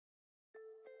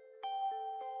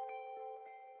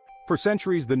For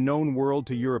centuries, the known world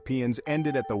to Europeans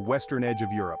ended at the western edge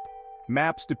of Europe.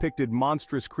 Maps depicted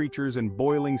monstrous creatures and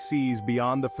boiling seas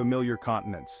beyond the familiar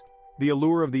continents. The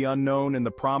allure of the unknown and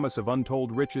the promise of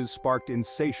untold riches sparked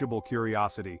insatiable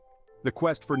curiosity. The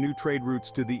quest for new trade routes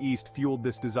to the east fueled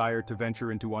this desire to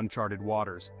venture into uncharted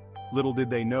waters. Little did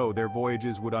they know their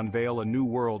voyages would unveil a new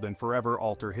world and forever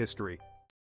alter history.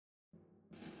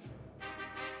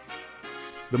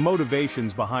 The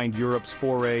motivations behind Europe's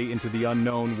foray into the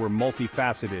unknown were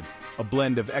multifaceted, a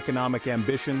blend of economic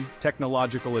ambition,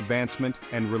 technological advancement,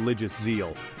 and religious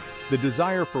zeal. The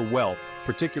desire for wealth,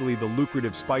 particularly the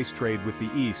lucrative spice trade with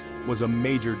the East, was a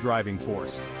major driving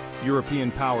force.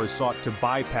 European powers sought to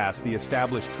bypass the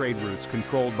established trade routes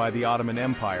controlled by the Ottoman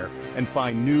Empire and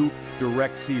find new,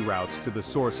 direct sea routes to the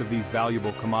source of these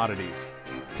valuable commodities.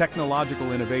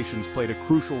 Technological innovations played a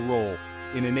crucial role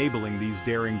in enabling these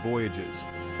daring voyages.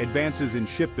 Advances in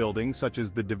shipbuilding, such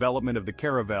as the development of the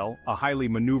caravel, a highly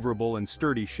maneuverable and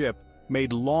sturdy ship,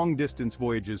 made long-distance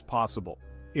voyages possible.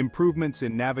 Improvements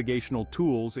in navigational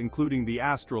tools, including the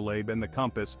astrolabe and the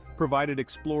compass, provided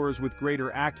explorers with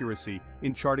greater accuracy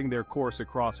in charting their course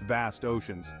across vast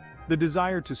oceans. The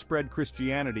desire to spread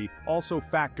Christianity also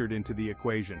factored into the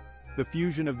equation. The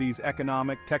fusion of these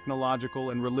economic, technological,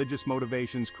 and religious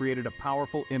motivations created a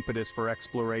powerful impetus for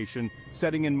exploration,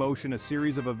 setting in motion a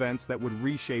series of events that would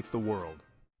reshape the world.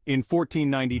 In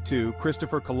 1492,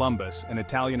 Christopher Columbus, an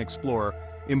Italian explorer,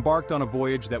 embarked on a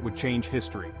voyage that would change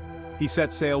history. He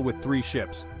set sail with 3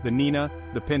 ships, the Nina,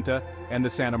 the Pinta, and the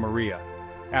Santa Maria.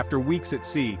 After weeks at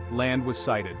sea, land was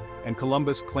sighted, and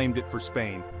Columbus claimed it for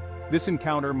Spain. This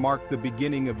encounter marked the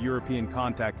beginning of European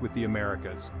contact with the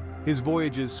Americas. His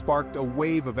voyages sparked a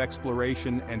wave of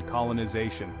exploration and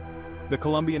colonization. The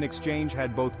Columbian Exchange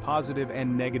had both positive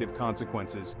and negative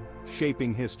consequences,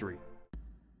 shaping history.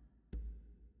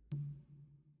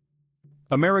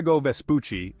 Amerigo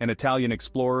Vespucci, an Italian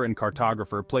explorer and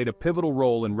cartographer, played a pivotal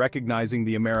role in recognizing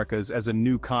the Americas as a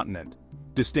new continent,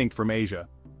 distinct from Asia.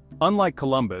 Unlike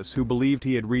Columbus, who believed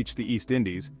he had reached the East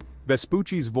Indies,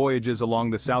 Vespucci's voyages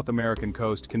along the South American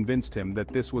coast convinced him that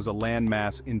this was a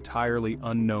landmass entirely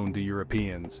unknown to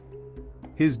Europeans.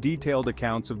 His detailed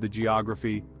accounts of the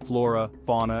geography, flora,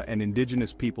 fauna, and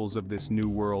indigenous peoples of this new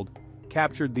world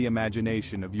captured the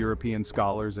imagination of European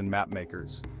scholars and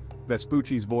mapmakers.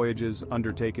 Vespucci's voyages,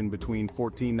 undertaken between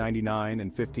 1499 and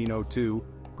 1502,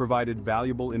 provided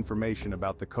valuable information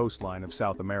about the coastline of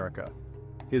South America.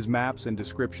 His maps and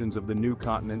descriptions of the new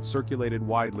continent circulated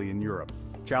widely in Europe,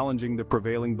 challenging the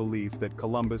prevailing belief that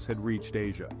Columbus had reached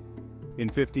Asia. In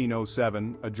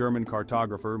 1507, a German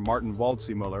cartographer, Martin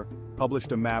Waldseemüller,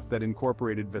 published a map that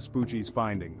incorporated Vespucci's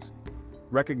findings.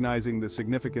 Recognizing the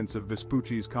significance of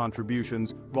Vespucci's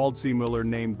contributions, Waldseemüller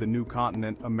named the new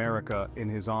continent America in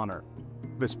his honor.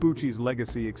 Vespucci's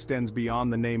legacy extends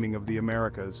beyond the naming of the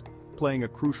Americas, playing a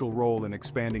crucial role in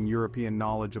expanding European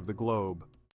knowledge of the globe.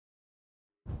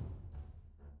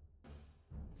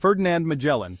 Ferdinand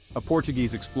Magellan, a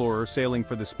Portuguese explorer sailing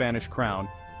for the Spanish crown,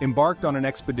 embarked on an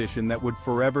expedition that would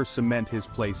forever cement his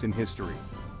place in history.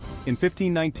 In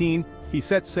 1519, he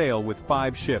set sail with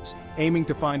 5 ships, aiming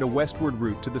to find a westward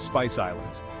route to the Spice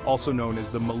Islands, also known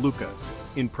as the Moluccas,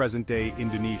 in present-day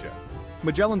Indonesia.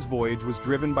 Magellan's voyage was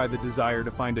driven by the desire to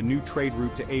find a new trade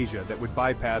route to Asia that would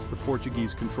bypass the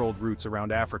Portuguese-controlled routes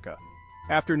around Africa.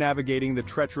 After navigating the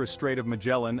treacherous Strait of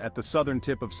Magellan at the southern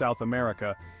tip of South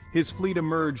America, his fleet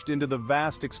emerged into the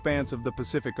vast expanse of the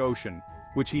Pacific Ocean,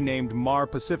 which he named Mar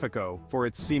Pacifico for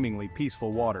its seemingly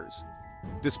peaceful waters.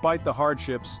 Despite the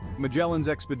hardships, Magellan's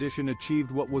expedition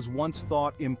achieved what was once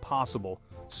thought impossible,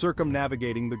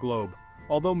 circumnavigating the globe.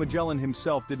 Although Magellan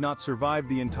himself did not survive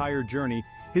the entire journey,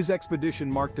 his expedition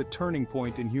marked a turning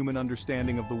point in human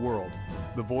understanding of the world.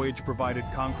 The voyage provided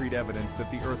concrete evidence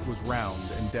that the Earth was round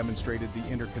and demonstrated the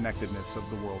interconnectedness of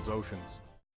the world's oceans.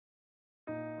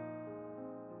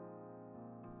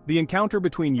 The encounter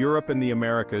between Europe and the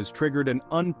Americas triggered an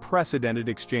unprecedented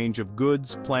exchange of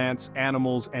goods, plants,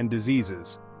 animals, and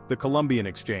diseases, the Columbian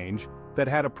Exchange, that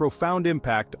had a profound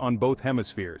impact on both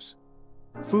hemispheres.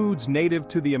 Foods native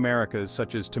to the Americas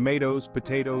such as tomatoes,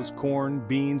 potatoes, corn,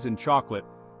 beans, and chocolate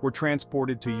were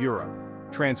transported to Europe,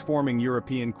 transforming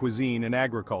European cuisine and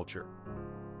agriculture.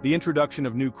 The introduction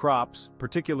of new crops,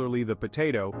 particularly the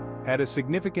potato, had a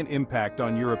significant impact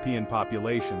on European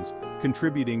populations,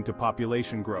 contributing to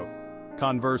population growth.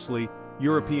 Conversely,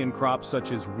 European crops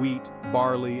such as wheat,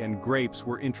 barley, and grapes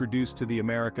were introduced to the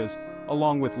Americas,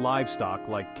 along with livestock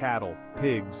like cattle,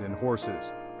 pigs, and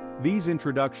horses. These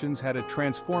introductions had a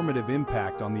transformative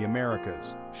impact on the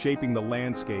Americas, shaping the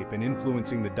landscape and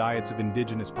influencing the diets of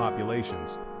indigenous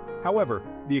populations. However,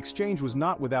 the exchange was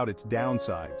not without its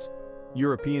downsides.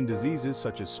 European diseases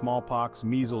such as smallpox,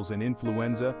 measles, and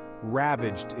influenza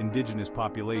ravaged indigenous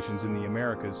populations in the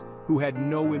Americas who had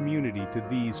no immunity to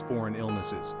these foreign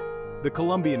illnesses. The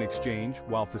Columbian Exchange,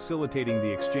 while facilitating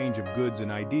the exchange of goods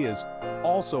and ideas,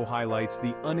 also highlights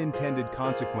the unintended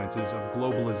consequences of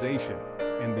globalization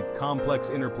and the complex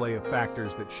interplay of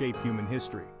factors that shape human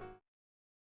history.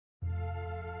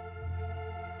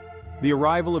 The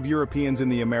arrival of Europeans in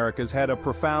the Americas had a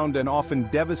profound and often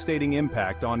devastating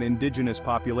impact on indigenous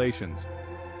populations.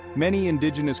 Many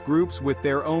indigenous groups, with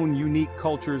their own unique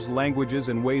cultures, languages,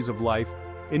 and ways of life,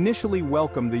 initially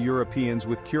welcomed the Europeans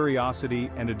with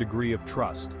curiosity and a degree of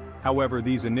trust. However,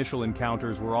 these initial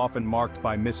encounters were often marked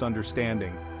by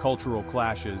misunderstanding, cultural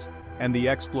clashes, and the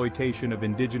exploitation of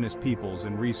indigenous peoples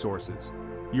and resources.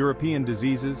 European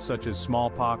diseases such as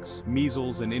smallpox,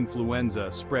 measles, and influenza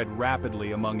spread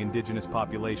rapidly among indigenous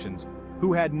populations,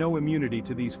 who had no immunity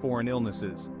to these foreign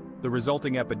illnesses. The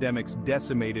resulting epidemics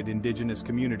decimated indigenous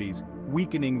communities,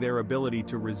 weakening their ability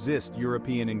to resist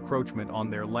European encroachment on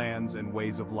their lands and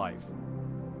ways of life.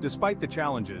 Despite the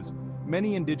challenges,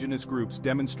 many indigenous groups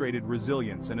demonstrated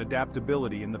resilience and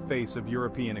adaptability in the face of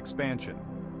European expansion.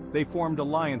 They formed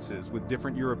alliances with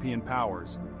different European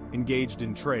powers, engaged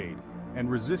in trade, and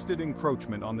resisted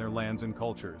encroachment on their lands and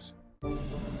cultures.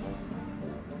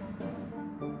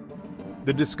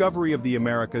 The discovery of the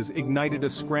Americas ignited a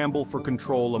scramble for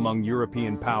control among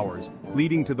European powers,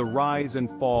 leading to the rise and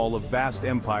fall of vast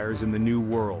empires in the New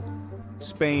World.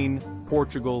 Spain,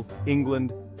 Portugal,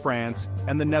 England, France,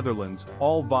 and the Netherlands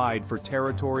all vied for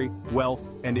territory,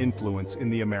 wealth, and influence in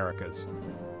the Americas.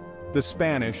 The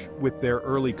Spanish, with their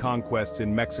early conquests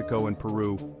in Mexico and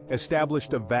Peru,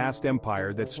 established a vast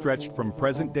empire that stretched from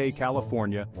present-day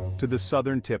California to the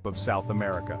southern tip of South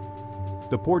America.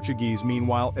 The Portuguese,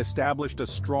 meanwhile, established a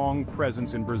strong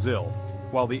presence in Brazil,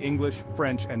 while the English,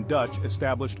 French, and Dutch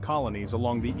established colonies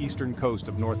along the eastern coast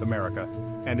of North America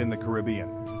and in the Caribbean.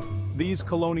 These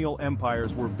colonial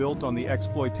empires were built on the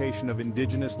exploitation of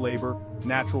indigenous labor,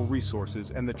 natural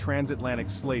resources, and the transatlantic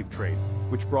slave trade,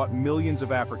 which brought millions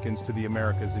of Africans to the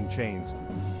Americas in chains.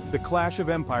 The clash of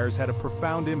empires had a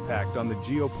profound impact on the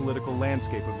geopolitical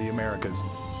landscape of the Americas,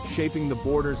 shaping the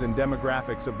borders and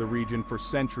demographics of the region for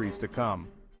centuries to come.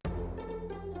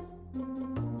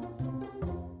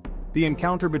 The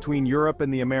encounter between Europe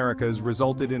and the Americas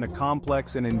resulted in a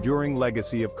complex and enduring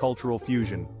legacy of cultural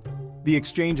fusion. The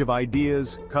exchange of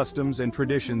ideas, customs, and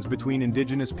traditions between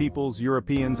indigenous peoples,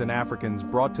 Europeans, and Africans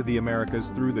brought to the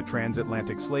Americas through the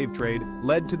transatlantic slave trade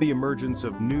led to the emergence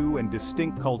of new and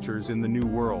distinct cultures in the New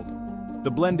World.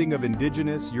 The blending of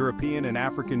indigenous, European, and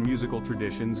African musical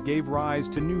traditions gave rise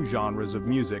to new genres of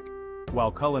music,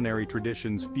 while culinary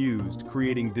traditions fused,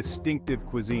 creating distinctive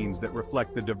cuisines that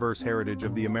reflect the diverse heritage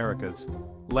of the Americas.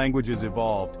 Languages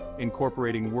evolved,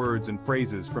 incorporating words and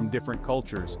phrases from different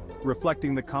cultures,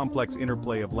 reflecting the complex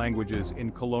interplay of languages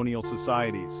in colonial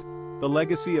societies. The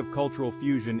legacy of cultural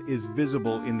fusion is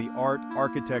visible in the art,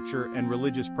 architecture, and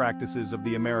religious practices of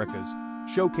the Americas,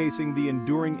 showcasing the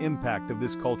enduring impact of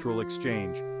this cultural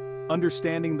exchange.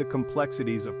 Understanding the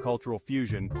complexities of cultural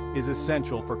fusion is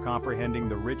essential for comprehending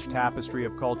the rich tapestry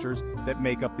of cultures that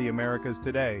make up the Americas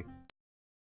today.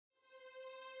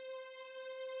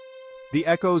 The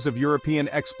echoes of European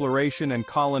exploration and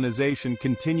colonization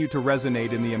continue to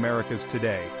resonate in the Americas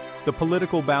today. The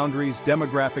political boundaries,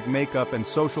 demographic makeup, and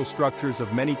social structures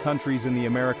of many countries in the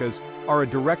Americas are a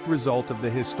direct result of the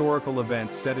historical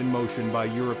events set in motion by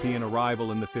European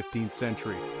arrival in the 15th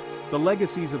century. The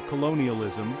legacies of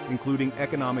colonialism, including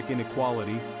economic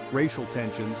inequality, racial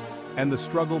tensions, and the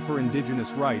struggle for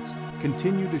indigenous rights,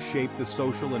 continue to shape the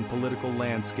social and political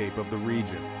landscape of the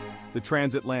region. The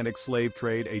transatlantic slave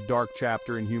trade, a dark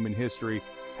chapter in human history,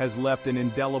 has left an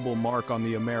indelible mark on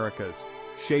the Americas,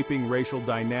 shaping racial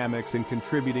dynamics and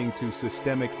contributing to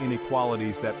systemic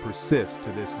inequalities that persist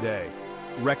to this day.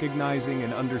 Recognizing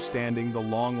and understanding the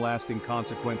long-lasting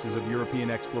consequences of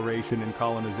European exploration and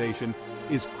colonization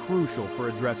is crucial for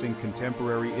addressing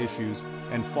contemporary issues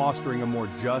and fostering a more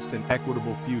just and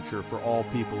equitable future for all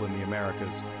people in the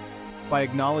Americas. By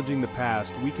acknowledging the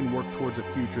past, we can work towards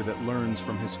a future that learns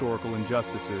from historical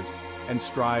injustices and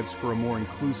strives for a more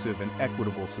inclusive and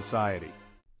equitable society.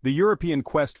 The European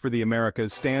quest for the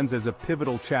Americas stands as a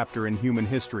pivotal chapter in human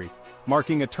history,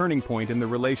 marking a turning point in the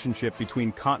relationship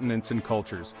between continents and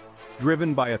cultures.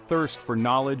 Driven by a thirst for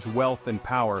knowledge, wealth, and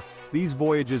power, these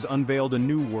voyages unveiled a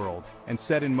new world and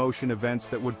set in motion events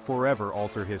that would forever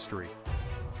alter history.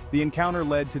 The encounter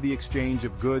led to the exchange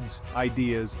of goods,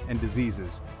 ideas, and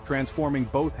diseases, transforming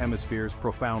both hemispheres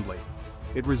profoundly.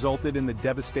 It resulted in the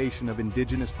devastation of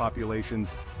indigenous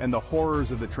populations and the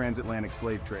horrors of the transatlantic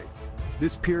slave trade.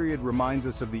 This period reminds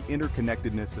us of the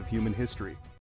interconnectedness of human history.